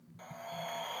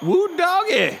Woo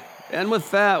doggy! And with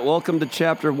that, welcome to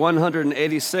chapter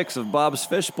 186 of Bob's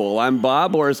Fishbowl. I'm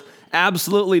Bob, or as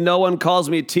absolutely no one calls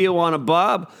me Tijuana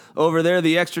Bob. Over there,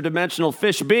 the extra-dimensional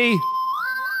Fish B.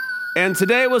 And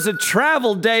today was a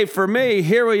travel day for me.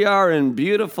 Here we are in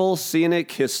beautiful,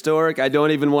 scenic, historic, I don't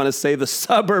even want to say the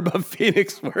suburb of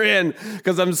Phoenix we're in,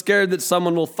 because I'm scared that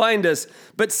someone will find us.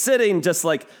 But sitting just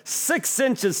like 6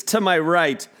 inches to my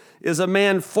right is a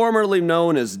man formerly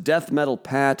known as Death Metal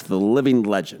Pat, the living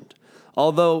legend.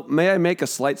 Although, may I make a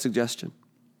slight suggestion?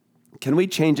 Can we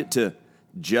change it to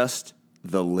just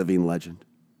the living legend?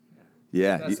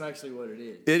 Yeah. That's actually what it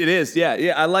is. It is,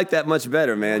 yeah. I like that much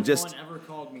better, man. No one ever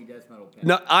called me Death Metal Pat.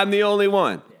 No, I'm the only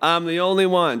one. I'm the only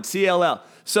one. TLL.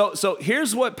 So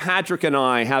here's what Patrick and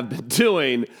I have been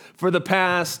doing for the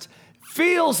past,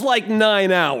 feels like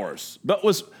 9 hours, but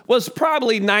was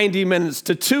probably 90 minutes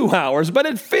to 2 hours, but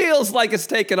it feels like it's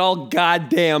taken all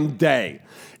goddamn day.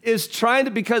 Is trying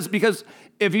to, because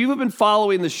if you've been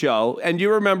following the show, and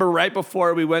you remember right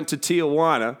before we went to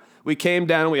Tijuana, we came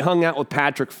down and we hung out with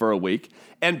Patrick for a week.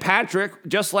 And Patrick,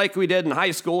 just like we did in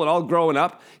high school and all growing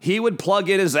up, he would plug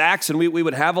in his axe and we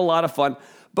would have a lot of fun.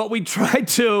 But we tried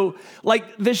to,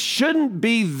 this shouldn't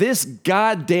be this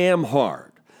goddamn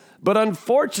hard. But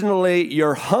unfortunately,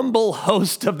 your humble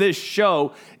host of this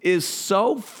show is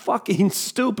so fucking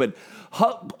stupid.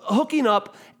 Hooking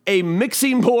up a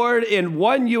mixing board in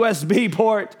one USB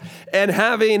port and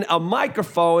having a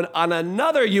microphone on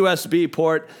another USB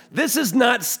port. This is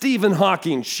not Stephen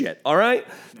Hawking shit, all right?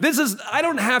 I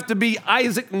don't have to be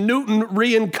Isaac Newton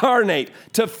reincarnate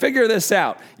to figure this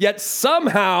out. Yet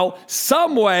somehow,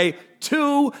 some way,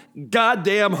 too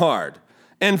goddamn hard.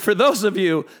 And for those of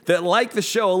you that like the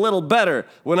show a little better,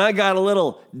 when I got a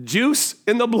little juice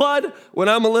in the blood, when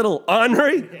I'm a little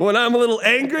ornery, when I'm a little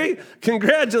angry,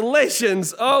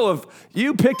 congratulations. Oh, if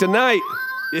you picked a night,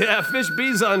 yeah, Fish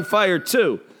B's on fire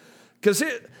too. Because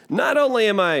not only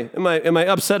am I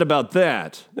upset about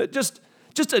that, just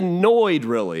annoyed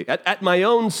really at my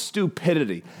own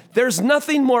stupidity. There's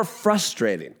nothing more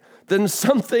frustrating than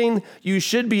something you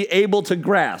should be able to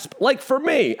grasp. Like for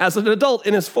me, as an adult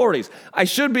in his 40s, I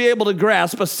should be able to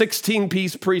grasp a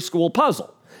 16-piece preschool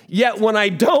puzzle. Yet when I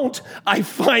don't, I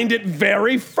find it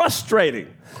very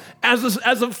frustrating. As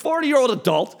a 40-year-old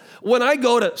adult, when I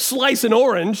go to slice an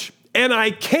orange and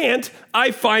I can't,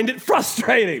 I find it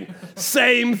frustrating.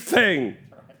 Same thing.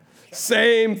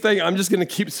 I'm just going to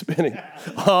keep spinning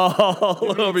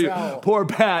all over you. Poor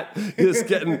Pat is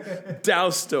getting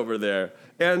doused over there.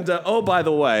 And, by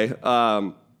the way,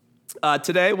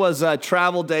 today was a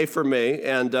travel day for me,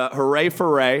 and hooray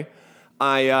for Ray.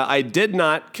 I did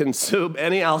not consume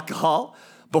any alcohol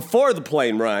before the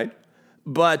plane ride,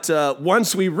 but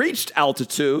once we reached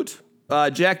altitude,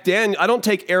 Jack Daniel, I don't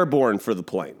take airborne for the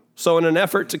plane. So in an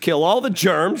effort to kill all the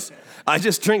germs, I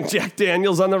just drink Jack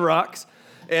Daniels on the rocks,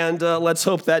 and let's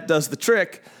hope that does the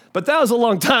trick. But that was a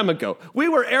long time ago. We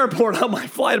were airborne on my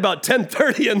flight about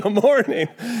 10:30 in the morning,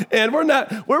 and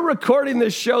we're recording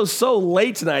this show so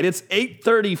late tonight. It's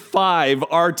 8:35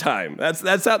 our time.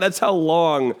 That's how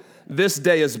long this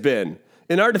day has been.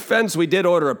 In our defense, we did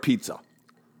order a pizza.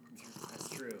 That's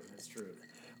true.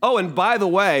 Oh, and by the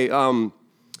way,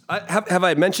 have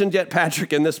I mentioned yet,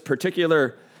 Patrick, in this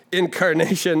particular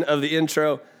incarnation of the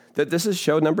intro, that this is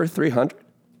show number 300?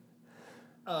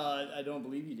 I don't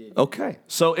believe you did. Okay,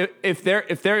 so if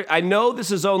I know this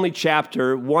is only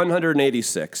chapter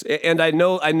 186, and I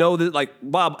know that,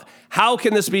 Bob, how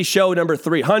can this be show number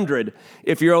 300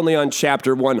 if you're only on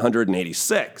chapter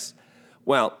 186?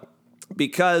 Well,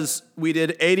 because we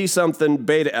did 80-something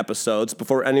beta episodes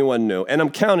before anyone knew, and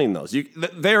I'm counting those.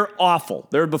 They're awful.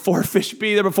 They're before Fish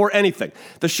B. They're before anything.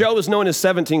 The show is known as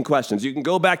 17 Questions. You can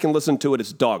go back and listen to it.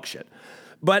 It's dog shit.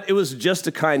 But it was just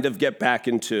to kind of get back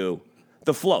into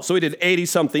the flow. So we did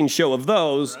 80-something show of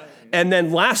those, right. And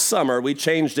then last summer we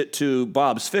changed it to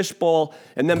Bob's Fishbowl,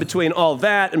 and then between all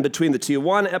that and between the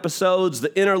Tijuana episodes,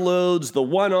 the interludes, the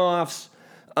one-offs,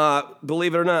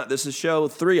 believe it or not, this is show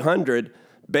 300,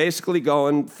 basically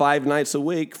going 5 nights a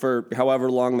week for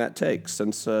however long that takes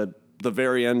since the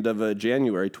very end of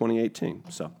January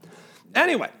 2018. So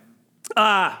anyway,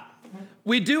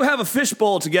 we do have a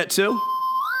fishbowl to get to.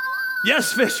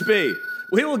 Yes, Fish B.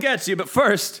 We will get to you, but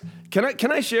first,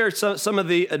 can I share some of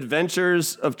the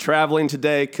adventures of traveling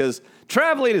today? Because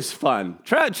traveling is fun.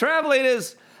 Traveling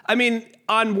is,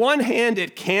 on one hand,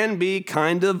 it can be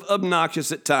kind of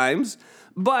obnoxious at times,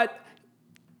 but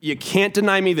you can't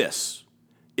deny me this.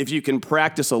 If you can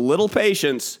practice a little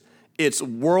patience, it's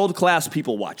world-class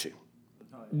people watching.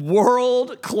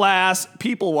 World-class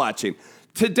people watching.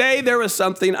 Today, there was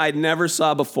something I never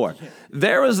saw before.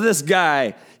 There was this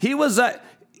guy. He was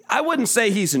I wouldn't say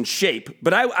he's in shape,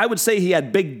 but I would say he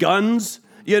had big guns.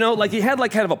 You know, like he had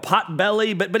like kind of a pot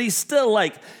belly, but he's still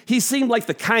like, he seemed like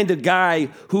the kind of guy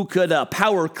who could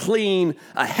power clean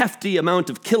a hefty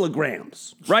amount of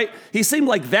kilograms, right? He seemed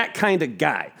like that kind of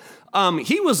guy.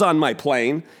 He was on my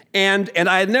plane, and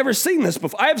I had never seen this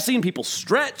before. I've seen people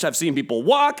stretch, I've seen people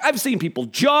walk, I've seen people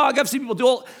jog, I've seen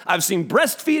people I've seen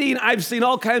breastfeeding, I've seen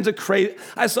all kinds of crazy.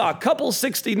 I saw a couple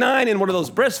 69 in one of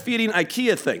those breastfeeding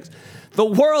IKEA things. The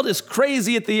world is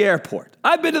crazy at the airport.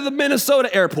 I've been to the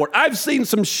Minnesota airport. I've seen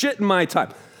some shit in my time.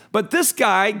 But this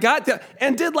guy got there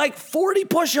and did like 40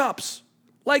 push-ups.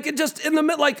 Like it just in the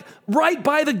middle, like right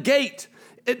by the gate.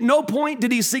 At no point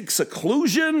did he seek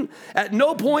seclusion. At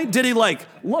no point did he like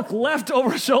look left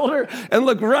over his shoulder and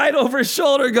look right over his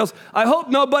shoulder. He goes, I hope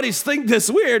nobody's think this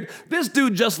weird. This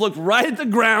dude just looked right at the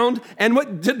ground and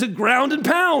did the ground and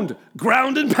pound,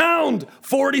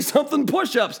 40-something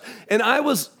push-ups. And I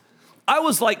was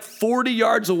like 40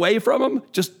 yards away from him,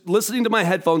 just listening to my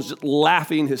headphones, just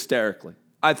laughing hysterically.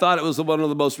 I thought it was one of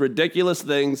the most ridiculous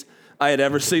things I had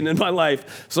ever seen in my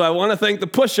life. So I want to thank the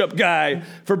push-up guy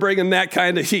for bringing that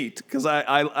kind of heat, because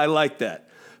I like that.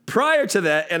 Prior to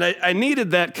that, and I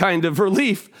needed that kind of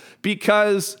relief,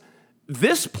 because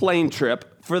this plane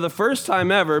trip, for the first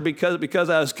time ever, because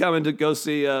I was coming to go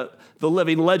see the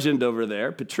living legend over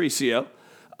there, Patricio,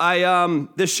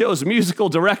 this show's musical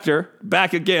director,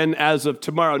 back again as of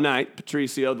tomorrow night,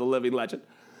 Patricio, the living legend.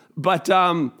 But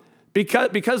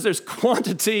because there's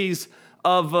quantities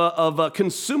of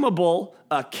consumable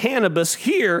cannabis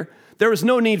here, there was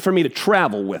no need for me to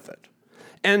travel with it.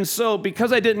 And so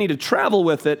because I didn't need to travel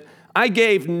with it, I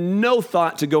gave no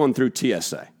thought to going through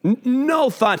TSA, no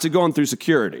thought to going through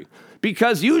security,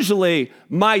 because usually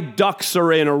my ducks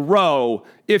are in a row,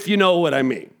 if you know what I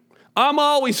mean. I'm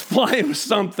always flying with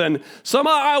something, so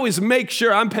I always make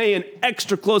sure I'm paying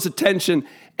extra close attention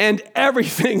and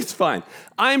everything's fine.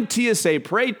 I'm TSA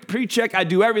pre-check, I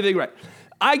do everything right.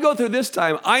 I go through this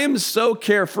time, I am so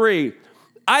carefree,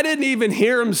 I didn't even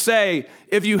hear him say,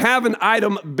 if you have an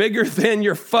item bigger than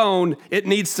your phone, it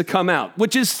needs to come out,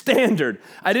 which is standard.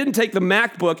 I didn't take the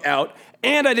MacBook out,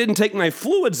 and I didn't take my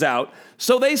fluids out,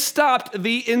 so they stopped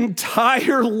the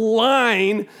entire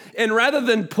line, and rather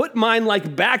than put mine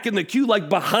like back in the queue, like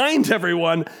behind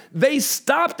everyone, they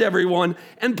stopped everyone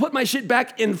and put my shit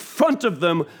back in front of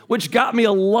them, which got me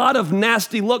a lot of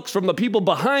nasty looks from the people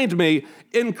behind me,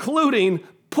 including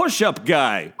push-up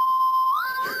guy.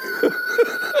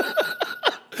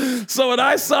 So when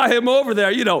I saw him over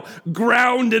there,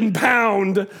 ground and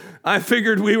pound, I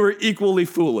figured we were equally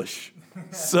foolish.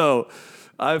 So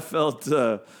I felt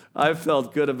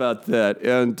good about that.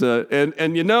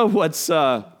 And you know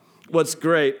what's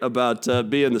great about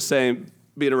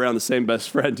being around the same best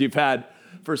friend you've had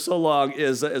for so long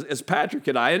is Patrick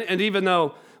and I. And even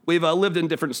though we've lived in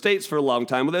different states for a long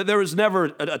time, there was never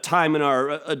a time in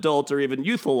our adult or even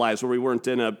youthful lives where we weren't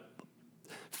in a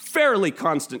fairly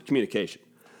constant communication.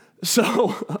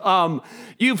 So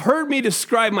you've heard me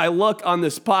describe my look on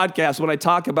this podcast when I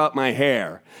talk about my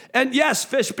hair. And yes,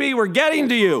 Fish B, we're getting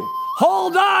to you.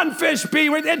 Hold on, Fish B.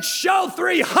 It's show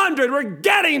 300. We're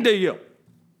getting to you.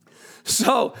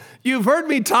 So you've heard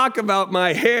me talk about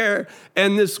my hair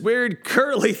and this weird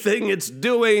curly thing it's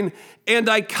doing, and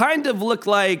I kind of look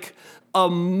like a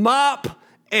mop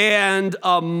and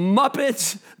a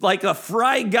Muppet, like a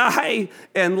Fry Guy,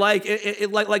 and like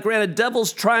ran a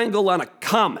devil's triangle on a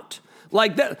comet.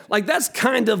 Like that's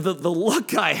kind of the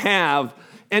look I have.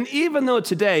 And even though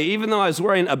I was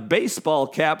wearing a baseball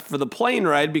cap for the plane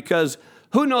ride, because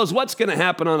who knows what's going to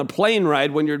happen on a plane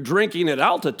ride when you're drinking at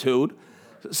altitude.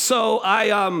 So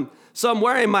I'm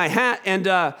wearing my hat, and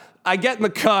I get in the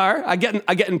car. I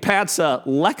get in Pat's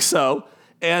Lexo,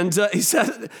 and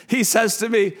he says to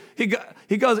me, he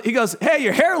goes, hey,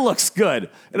 your hair looks good.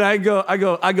 And I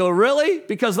go, really?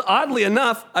 Because oddly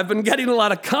enough, I've been getting a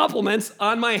lot of compliments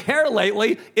on my hair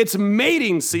lately. It's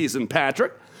mating season,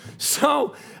 Patrick.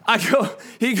 So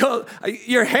he goes,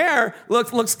 your hair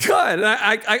looks good. And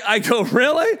I go,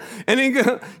 really? And he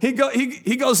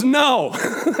goes, no,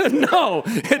 no,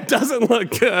 it doesn't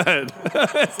look good.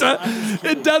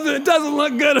 It doesn't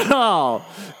look good at all.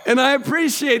 And I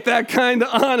appreciate that kind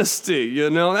of honesty,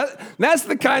 That's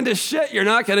the kind of shit you're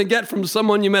not going to get from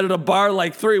someone you met at a bar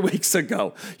like 3 weeks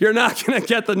ago. You're not going to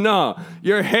get no.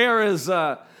 Your hair is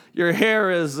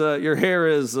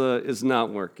not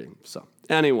working. So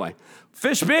anyway,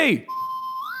 Fish B,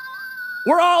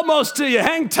 we're almost to you.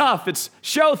 Hang tough. It's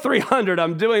show 300.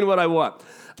 I'm doing what I want.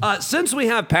 Since we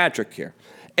have Patrick here,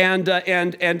 and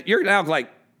you're now like,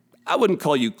 I wouldn't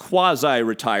call you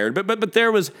quasi-retired, but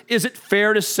is it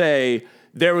fair to say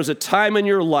there was a time in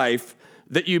your life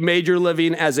that you made your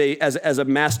living as a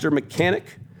master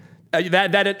mechanic?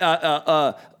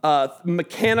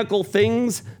 Mechanical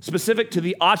things specific to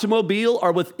the automobile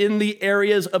are within the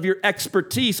areas of your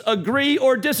expertise. Agree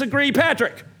or disagree,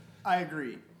 Patrick? I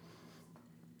agree.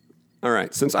 All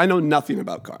right, since I know nothing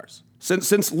about cars,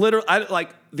 since literally,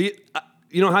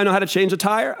 you know how I know how to change a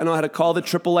tire? I know how to call the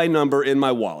AAA number in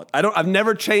my wallet. I've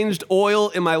never changed oil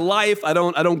in my life. I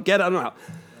don't get it. I don't know how.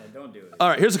 Don't do it. All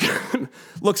right, here's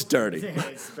looks dirty.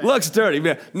 Looks dirty,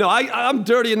 man. No, I'm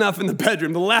dirty enough in the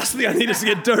bedroom. The last thing I need is to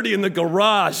get dirty in the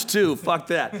garage too. Fuck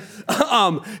that.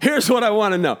 Here's what I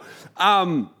want to know.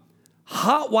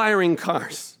 Hot wiring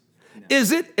cars.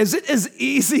 Is it as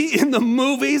easy in the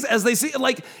movies as they see?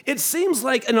 Like, it seems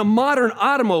like in a modern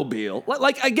automobile,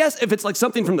 like I guess if it's like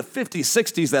something from the 50s,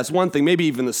 60s, that's one thing, maybe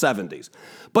even the 70s.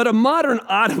 But a modern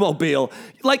automobile,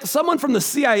 like someone from the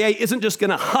CIA isn't just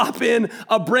gonna hop in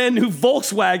a brand new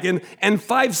Volkswagen and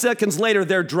 5 seconds later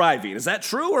they're driving. Is that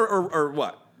true or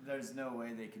what? There's no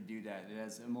way they could do that. It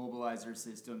has immobilizer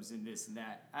systems and this and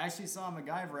that. I actually saw a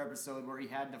MacGyver episode where he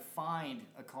had to find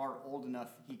a car old enough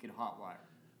he could hotwire.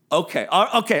 Okay, all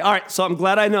right. So I'm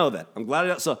glad I know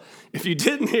that. So if you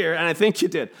didn't hear, and I think you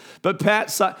did, but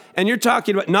Pat saw, and you're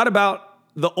talking about, not about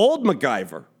the old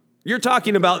MacGyver. You're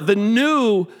talking about the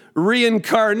new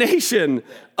reincarnation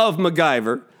of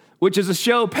MacGyver, which is a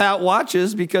show Pat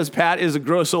watches because Pat is a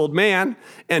gross old man,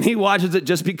 and he watches it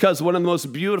just because one of the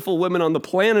most beautiful women on the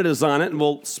planet is on it, and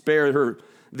we'll spare her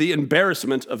the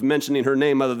embarrassment of mentioning her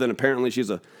name, other than apparently she's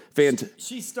a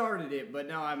She started it, but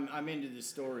now I'm into the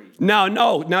story. Now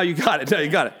you got it. Now you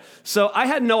got it. So I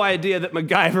had no idea that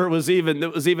MacGyver was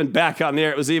even back on the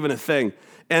air. It was even a thing.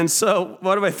 And so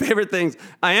one of my favorite things,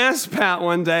 I asked Pat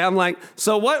one day, I'm like,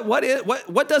 so what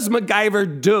does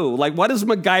MacGyver do? Like, what is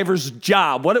MacGyver's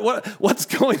job? What's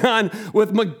going on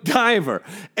with MacGyver?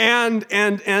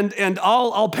 And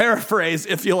I'll paraphrase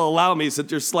if you'll allow me,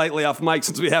 since you're slightly off mic,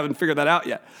 since we haven't figured that out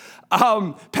yet.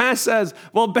 Pat says,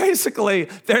 well, basically,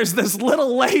 there's this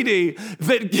little lady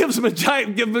that gives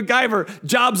MacGyver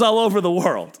jobs all over the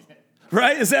world.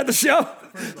 Right? Is that the show?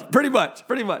 Pretty much.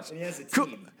 And he has a team. Cool.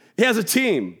 He has a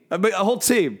team, a whole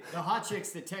team. The hot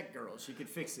chick's the tech girl. She could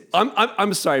fix it.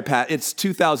 I'm sorry, Pat. It's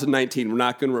 2019. We're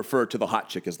not going to refer to the hot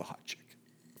chick as the hot chick.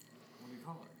 What do you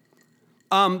call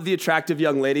her? The attractive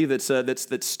young lady that's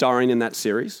starring in that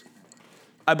series.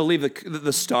 I believe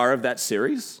the star of that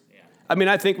series. Yeah. I mean,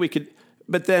 I think we could,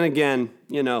 but then again,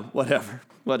 whatever.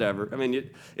 I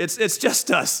mean, it's just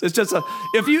us. It's just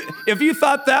if you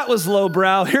thought that was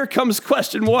lowbrow, here comes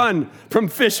question 1 from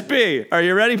Fish B. Are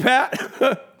you ready,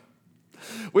 Pat?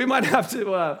 We might have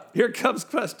to. Here comes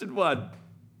question 1.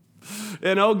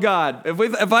 And oh God,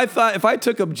 if I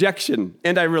took objection,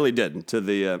 and I really didn't, to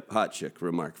the hot chick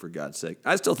remark, for God's sake,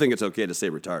 I still think it's okay to say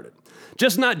retarded,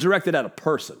 just not directed at a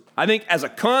person. I think as a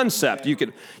concept, you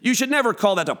should never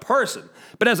call that a person,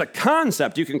 but as a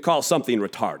concept, you can call something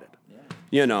retarded.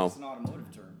 It's an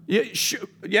automotive term.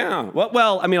 Yeah.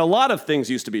 Well, I mean, a lot of things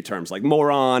used to be terms like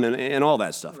moron and all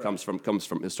that stuff comes from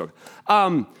historical.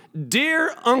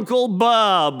 Dear Uncle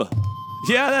Bob.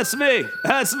 Yeah, that's me.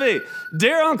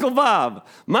 Dear Uncle Bob,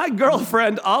 my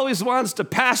girlfriend always wants to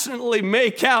passionately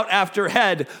make out after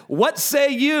head. What say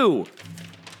you?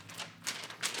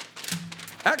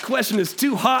 That question is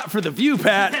too hot for The View,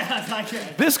 Pat.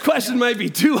 This question might be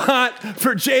too hot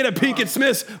for Jada Pinkett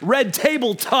Smith's Red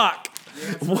Table Talk.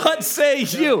 What say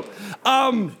you?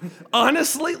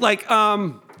 Honestly,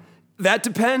 that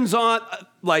depends on,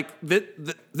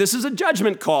 this is a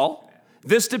judgment call.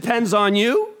 This depends on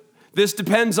you. This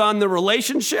depends on the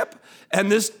relationship.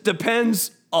 And this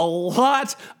depends a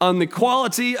lot on the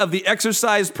quality of the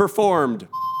exercise performed.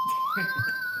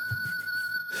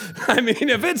 I mean,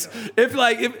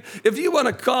 if you want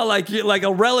to call like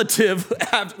a relative,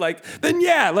 then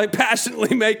yeah,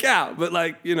 passionately make out. But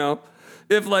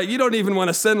if you don't even want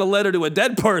to send a letter to a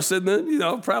dead person,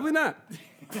 then probably not.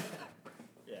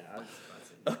 Yeah.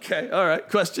 Okay. All right.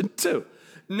 Question 2.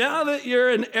 Now that you're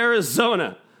in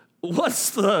Arizona,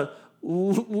 what's the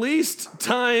last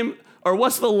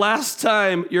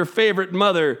time your favorite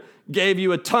mother gave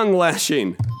you a tongue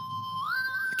lashing?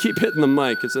 Keep hitting the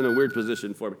mic. It's in a weird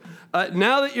position for me.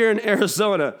 Now that you're in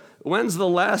Arizona, when's the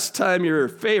last time your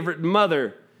favorite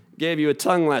mother gave you a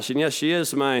tongue lashing? Yes, she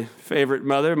is my favorite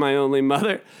mother, my only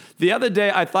mother. The other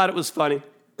day, I thought it was funny.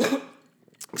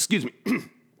 Excuse me.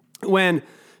 When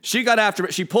she got after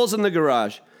it, she pulls in the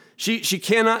garage. She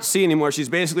cannot see anymore. She's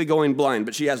basically going blind,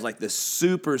 but she has this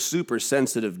super, super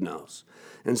sensitive nose.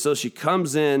 And so she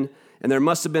comes in, and there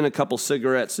must have been a couple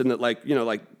cigarettes in the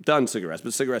done cigarettes,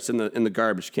 but cigarettes in the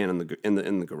garbage can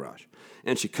in the garage.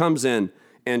 And she comes in,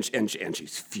 and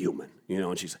she's fuming,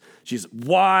 and she's,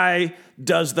 why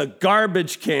does the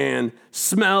garbage can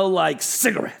smell like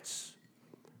cigarettes?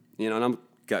 And I'm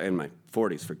in my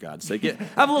 40s, for God's sake. Yeah,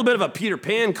 I have a little bit of a Peter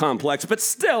Pan complex, but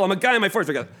still, I'm a guy in my 40s,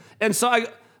 for God. And so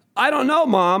I don't know,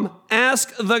 Mom.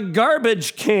 Ask the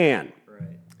garbage can. Right.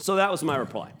 So that was my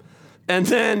reply. And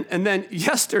then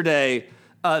yesterday,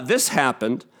 this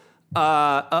happened.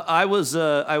 I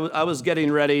was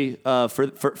getting ready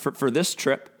for this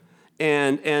trip,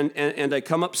 and I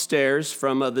come upstairs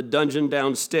from the dungeon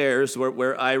downstairs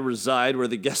where I reside, where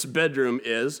the guest bedroom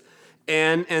is,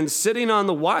 and sitting on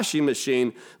the washing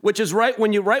machine, which is right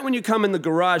when you come in the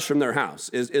garage from their house,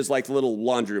 is like a little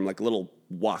laundry room, like a little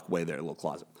walkway there, a little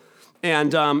closet,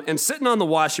 and sitting on the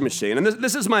washing machine, and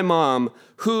this is my mom,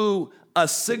 who a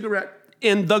cigarette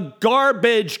in the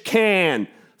garbage can,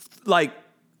 like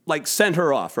sent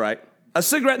her off, right? A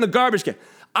cigarette in the garbage can.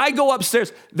 I go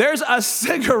upstairs. There's a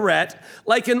cigarette,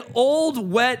 like an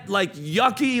old, wet, like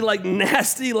yucky, like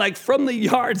nasty, like from the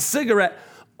yard cigarette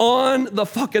on the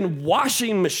fucking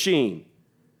washing machine.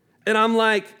 And I'm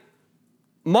like,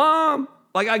 Mom,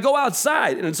 like I go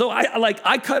outside. And so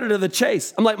I cut her to the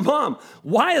chase. I'm like, Mom,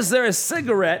 why is there a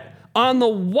cigarette on the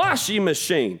washing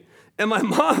machine? And my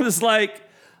mom is like,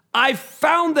 I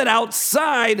found it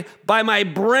outside by my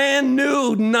brand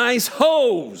new nice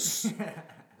hose.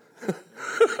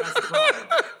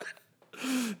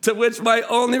 To which my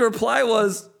only reply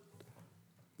was,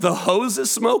 the hose is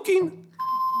smoking?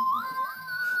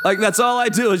 Like, that's all I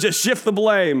do is just shift the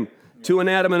blame to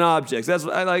inanimate objects. That's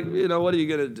what I like, what are you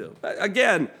going to do?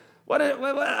 Again,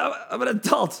 I'm an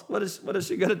adult. What is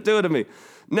she going to do to me?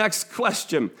 Next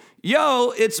question.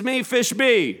 Yo, it's me, Fish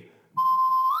B.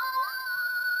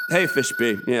 Hey, Fish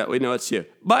B. Yeah, we know it's you.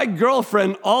 My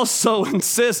girlfriend also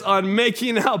insists on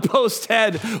making out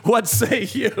post-head. What say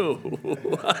you?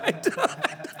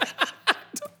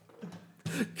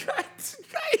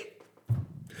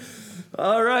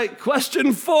 All right,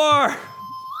 question 4. Let's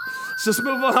just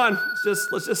move on.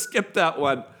 Let's just skip that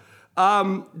one.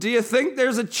 Do you think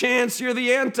there's a chance you're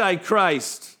the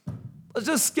Antichrist? Let's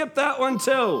just skip that one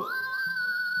too.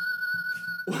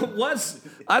 There's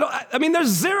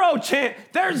zero chance.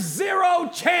 There's zero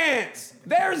chance.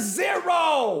 There's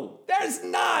zero. There's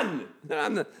none.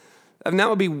 That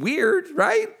would be weird,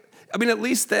 right? At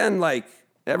least then, like,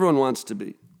 everyone wants to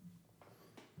be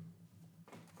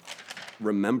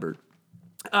remembered.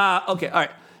 Okay, all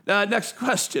right. Next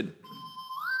question.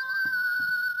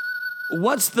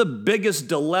 What's the biggest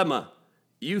dilemma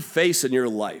you face in your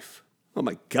life? Oh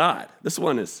my God, this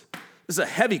is a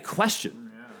heavy question.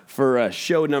 For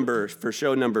show number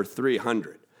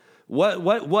 300.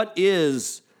 What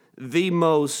is the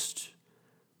most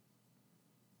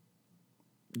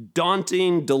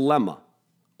daunting dilemma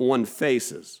one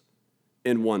faces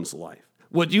in one's life?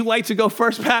 Would you like to go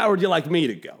first, Pat, or would you like me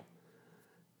to go?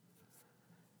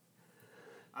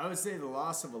 I would say the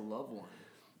loss of a loved one.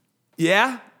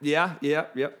 Yeah.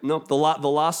 No, the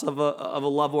loss of a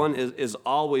loved one is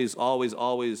always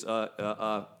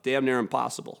damn near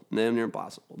impossible. Damn near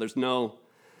impossible. There's nothing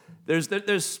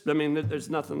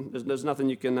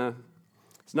you can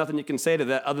there's nothing you can say to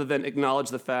that other than acknowledge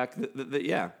the fact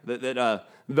that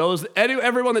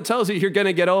everyone that tells you you're going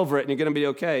to get over it and you're going to be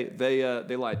okay,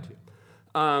 they lied to you.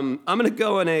 I'm going to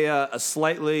go in a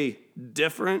slightly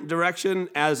different direction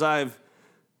as I've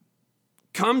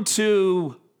come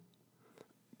to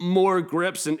more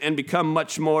grips and become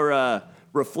much more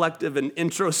reflective and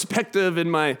introspective in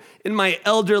my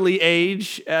elderly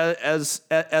age as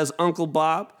Uncle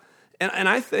Bob, and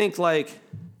I think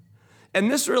and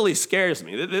this really scares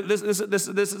me. This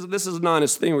is an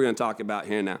honest thing we're going to talk about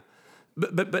here now,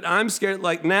 but I'm scared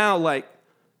now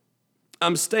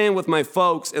I'm staying with my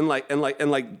folks and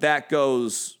that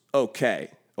goes okay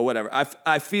or whatever.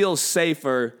 I feel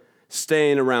safer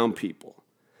staying around people.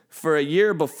 For a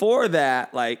year before that,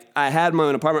 I had my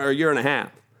own apartment, or a year and a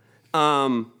half.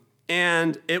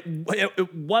 And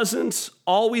it wasn't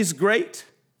always great.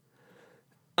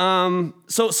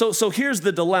 So here's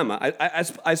the dilemma.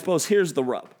 I suppose here's the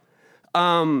rub.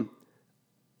 I'm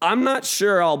not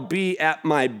sure I'll be at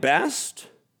my best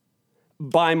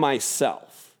by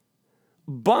myself.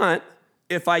 But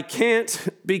if I can't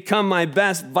become my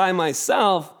best by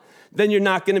myself, then you're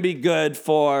not going to be good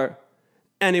for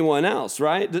anyone else,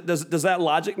 right? Does that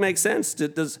logic make sense? Do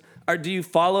you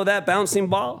follow that bouncing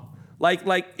ball?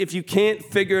 Like if you can't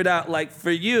figure it out,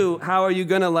 for you, how are you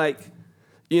gonna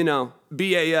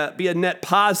be a net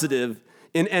positive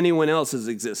in anyone else's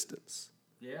existence?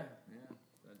 Yeah.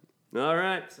 All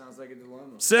right. Sounds like a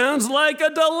dilemma. Sounds like a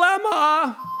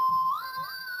dilemma.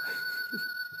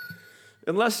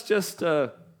 And let's just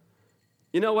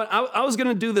You know what? I was going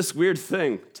to do this weird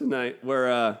thing tonight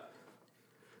where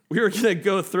we were going to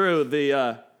go through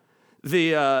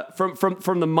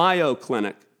from the Mayo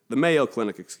Clinic,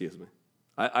 excuse me.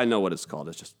 I know what it's called.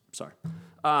 It's just, sorry.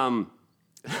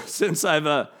 Since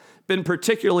I've been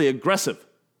particularly aggressive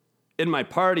in my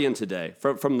partying today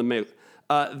from the Mayo,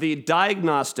 the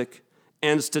diagnostic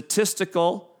and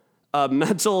statistical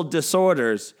mental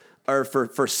disorders are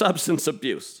for substance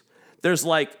abuse. There's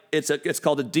it's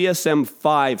called a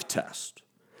DSM-5 test.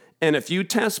 And if you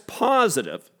test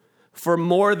positive for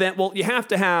more than, you have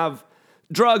to have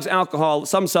drugs, alcohol,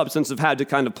 some substance have had to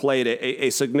kind of play a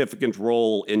significant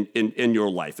role in your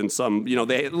life. And some,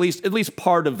 they at least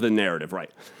part of the narrative,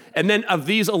 right? And then of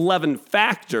these 11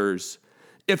 factors,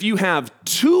 if you have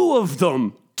two of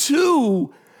them,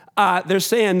 they're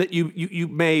saying that you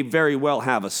may very well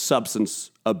have a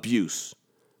substance abuse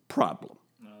problem.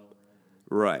 Oh,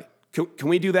 right. Can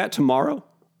we do that tomorrow?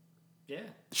 Yeah.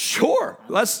 Sure.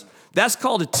 That's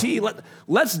called a T.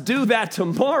 Let's do that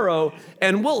tomorrow,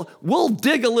 and we'll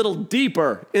dig a little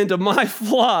deeper into my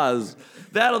flaws.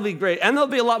 That'll be great. And there'll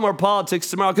be a lot more politics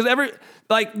tomorrow because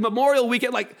Memorial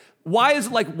Weekend, why is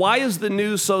the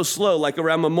news so slow?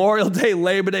 Around Memorial Day,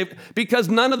 Labor Day, because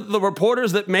none of the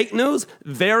reporters that make news,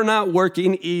 they're not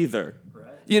working either.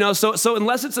 So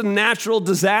unless it's a natural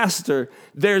disaster,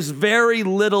 there's very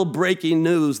little breaking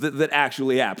news that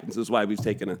actually happens. That's why we've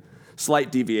taken a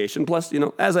slight deviation. Plus,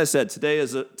 as I said, today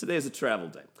is a travel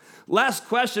day. Last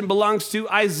question belongs to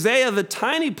Isaiah, the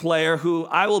tiny player, who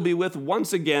I will be with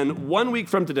once again 1 week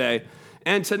from today.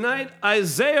 And tonight,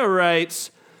 Isaiah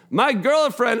writes, "My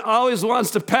girlfriend always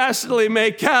wants to passionately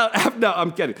make out." No,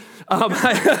 I'm kidding. I'm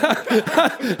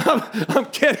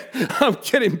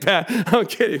kidding, Pat. I'm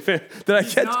kidding, man. Did I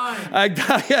catch? 9.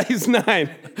 Yeah, he's 9.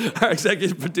 Our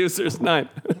executive producer is 9.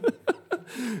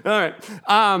 All right.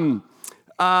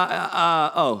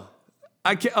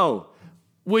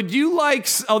 Would you like?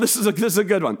 Oh, this is a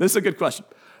good one. This is a good question.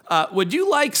 Would you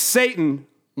like Satan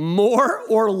more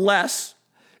or less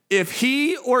if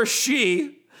he or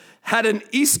she had an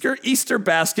Easter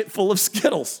basket full of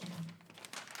Skittles?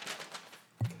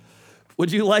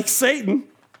 Would you like Satan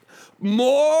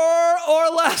more or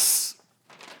less?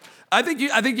 I think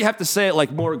you have to say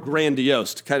it more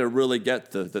grandiose to kind of really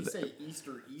get the. Did you say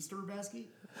Easter basket?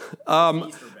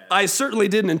 I certainly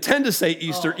didn't intend to say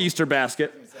Easter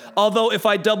basket. Although if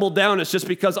I double down, it's just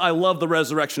because I love the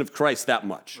resurrection of Christ that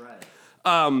much. Right.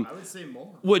 I would say more.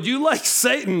 Would you like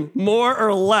Satan more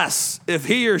or less if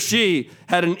he or she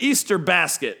had an Easter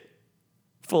basket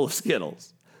full of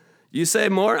Skittles? You say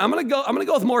more? I'm gonna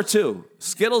go with more too.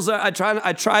 Skittles. I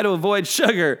try to avoid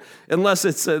sugar unless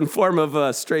it's in form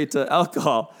of straight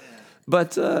alcohol. Yeah.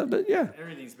 But yeah.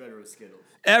 Everything's better with Skittles.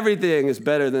 Everything is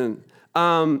better than.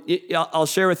 I'll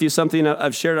share with you something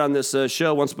I've shared on this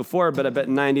show once before, but I bet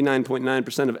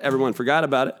 99.9% of everyone forgot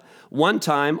about it. One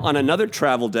time on another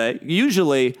travel day,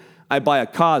 usually I buy a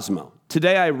Cosmo.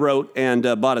 Today I wrote and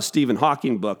bought a Stephen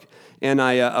Hawking book, and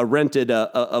I rented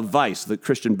a Vice. The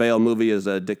Christian Bale movie is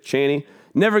Dick Cheney.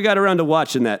 Never got around to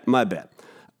watching that. My bad.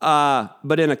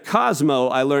 But in a Cosmo,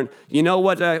 I learned. You know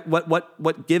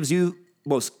what gives you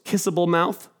most kissable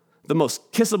mouth? The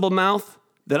most kissable mouth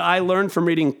that I learned from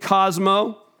reading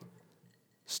Cosmo?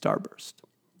 Starburst.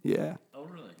 Yeah. Oh,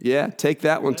 really? Yeah. Take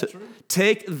that one to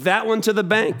the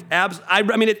bank. I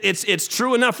mean, it's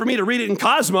true enough for me to read it in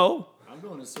Cosmo. I'm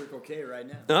going to Circle K right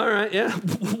now. All right, yeah.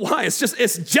 Why? It's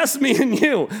just me and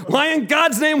you. Why in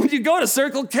God's name would you go to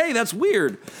Circle K? That's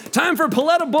weird. Time for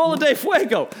Paleta Bola de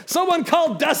Fuego. Someone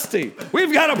called Dusty.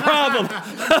 We've got a problem.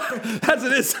 That's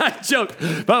an inside joke,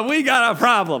 but we got a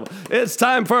problem. It's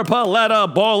time for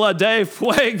Paleta Bola de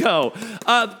Fuego.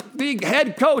 The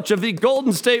head coach of the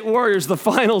Golden State Warriors, the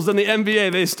finals in the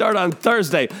NBA, they start on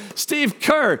Thursday. Steve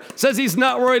Kerr says he's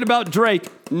not worried about Drake.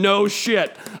 No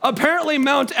shit. Apparently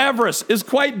Mount Everest is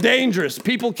quite dangerous.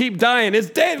 People keep dying. It's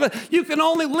dangerous. You can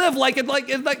only live like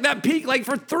that peak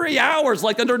for 3 hours,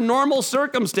 under normal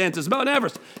circumstances. Mount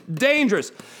Everest,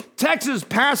 dangerous. Texas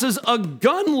passes a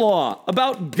gun law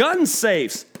about gun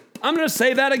safes. I'm going to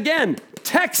say that again.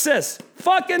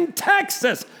 Fucking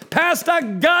Texas passed a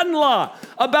gun law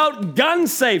about gun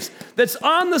safes that's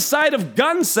on the side of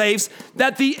gun safes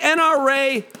that the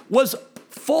NRA was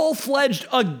full-fledged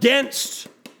against.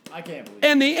 I can't believe it.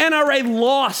 And the NRA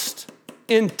lost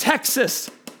in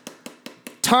Texas.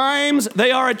 Times,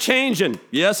 they are a-changin'.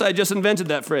 Yes, I just invented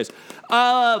that phrase.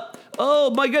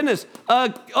 Oh, my goodness.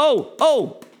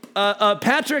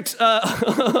 Patrick's,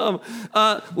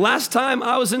 last time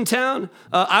I was in town,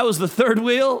 I was the third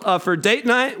wheel for date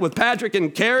night with Patrick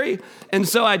and Carrie. And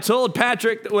so I told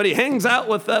Patrick that when he hangs out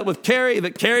with Carrie,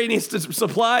 that Carrie needs to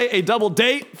supply a double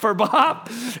date for Bob.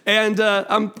 And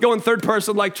I'm going third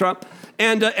person like Trump.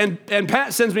 And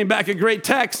Pat sends me back a great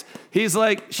text. He's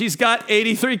like, she's got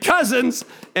 83 cousins.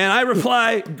 And I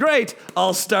reply, great,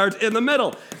 I'll start in the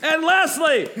middle. And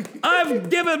lastly, I've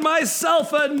given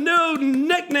myself a new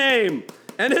nickname.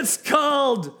 And it's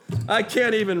called, I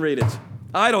can't even read it.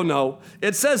 I don't know.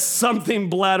 It says something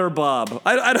Bladder Bob.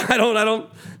 I don't,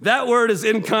 that word is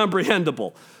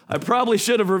incomprehensible. I probably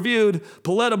should have reviewed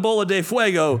Paleta Bola de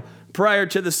Fuego prior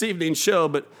to this evening's show,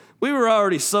 but we were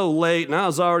already so late, and I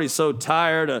was already so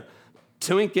tired of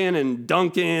twinking and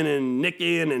dunking and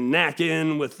nicking and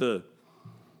knacking with the...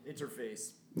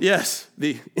 Interface. Yes,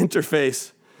 the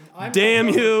interface.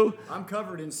 I'm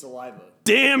covered in saliva.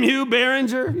 Damn you,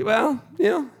 Behringer. Well,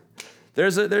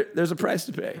 there's a price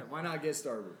to pay. Why not get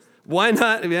Starburst? Why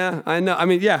not? Yeah, I know. I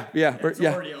mean, yeah. It's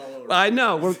already all over. I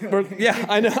know. Yeah,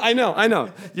 I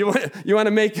know. You want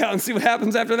to make out and see what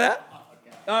happens after that?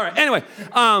 All right. Anyway,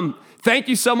 thank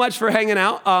you so much for hanging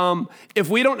out. If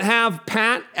we don't have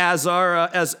Pat as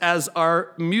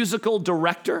our musical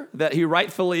director that he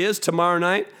rightfully is tomorrow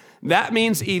night, that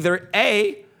means either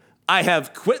A, I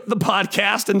have quit the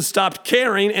podcast and stopped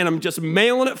caring, and I'm just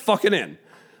mailing it fucking in.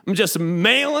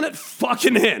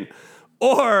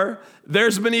 Or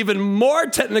there's been even more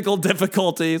technical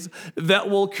difficulties that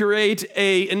will create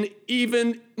an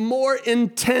even more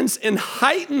intense and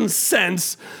heightened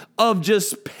sense of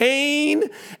just pain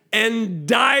and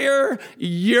dire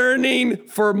yearning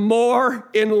for more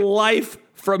in life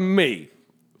from me.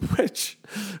 Which,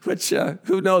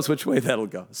 who knows which way that'll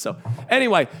go. So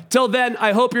anyway, till then,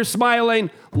 I hope you're smiling.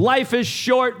 Life is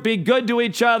short. Be good to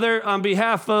each other. On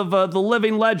behalf of the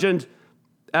living legend,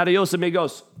 adios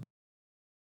amigos.